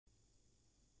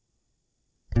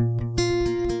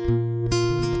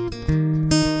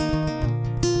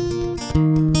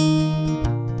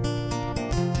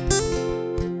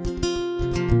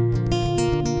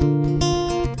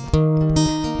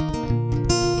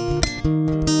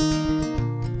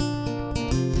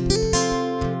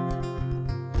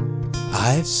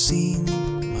I've seen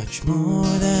much more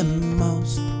than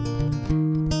most,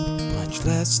 much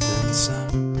less than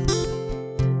some.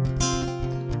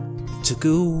 It took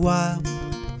a while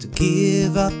to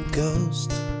give up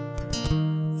ghost,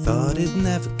 thought it'd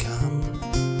never come.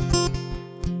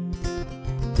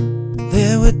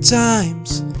 There were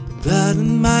times, blood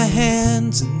in my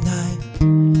hands, and I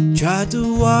tried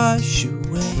to wash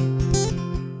away.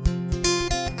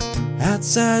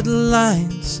 Outside the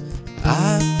lines,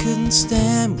 I couldn't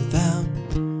stand without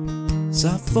a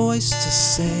soft voice to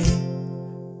say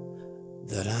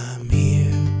that I'm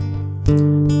here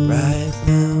right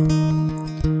now.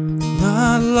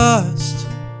 Not lost,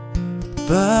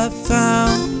 but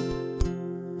found.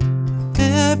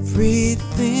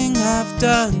 Everything I've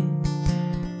done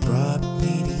brought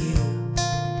me to you.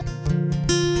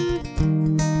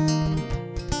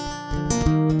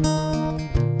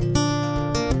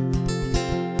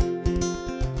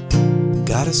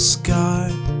 Got a scar,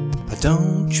 I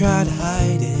don't try to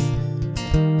hide it,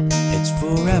 it's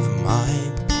forever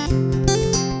mine.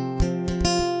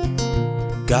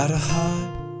 Got a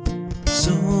heart,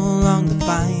 so long to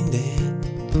find it,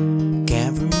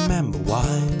 can't remember why.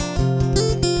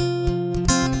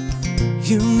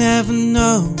 You never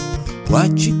know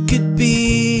what you could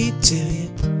be till you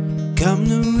come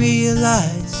to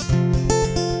realize.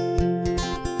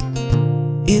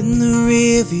 In the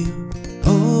rear view,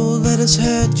 oh, let us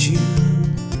hurt you,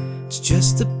 it's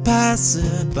just a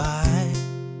passerby.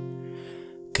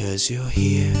 'Cause you're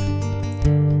here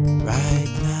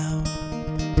right now,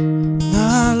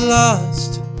 not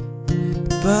lost,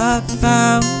 but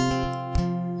found.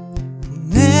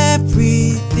 And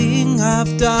everything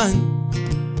I've done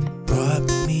brought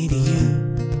me to you.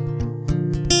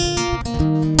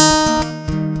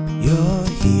 You're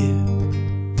here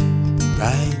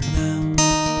right now,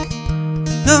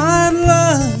 not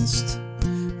lost,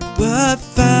 but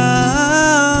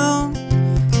found.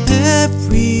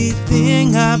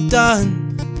 Everything I've done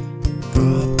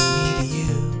brought me to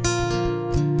you.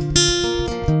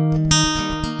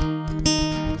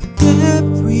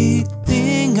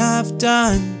 Everything I've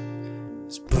done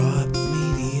has brought me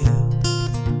to you.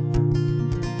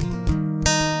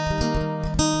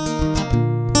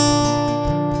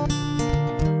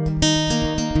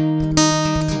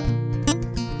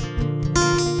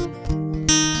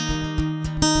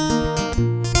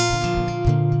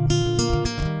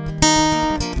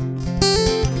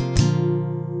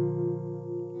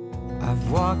 I've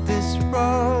walked this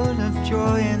road of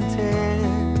joy and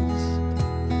tears.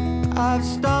 I've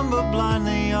stumbled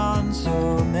blindly on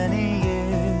so many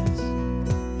years.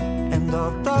 And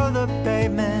although the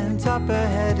pavement up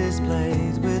ahead is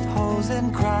blazed with holes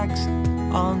and cracks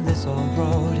on this old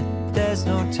road, there's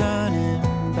no turning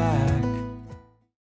back.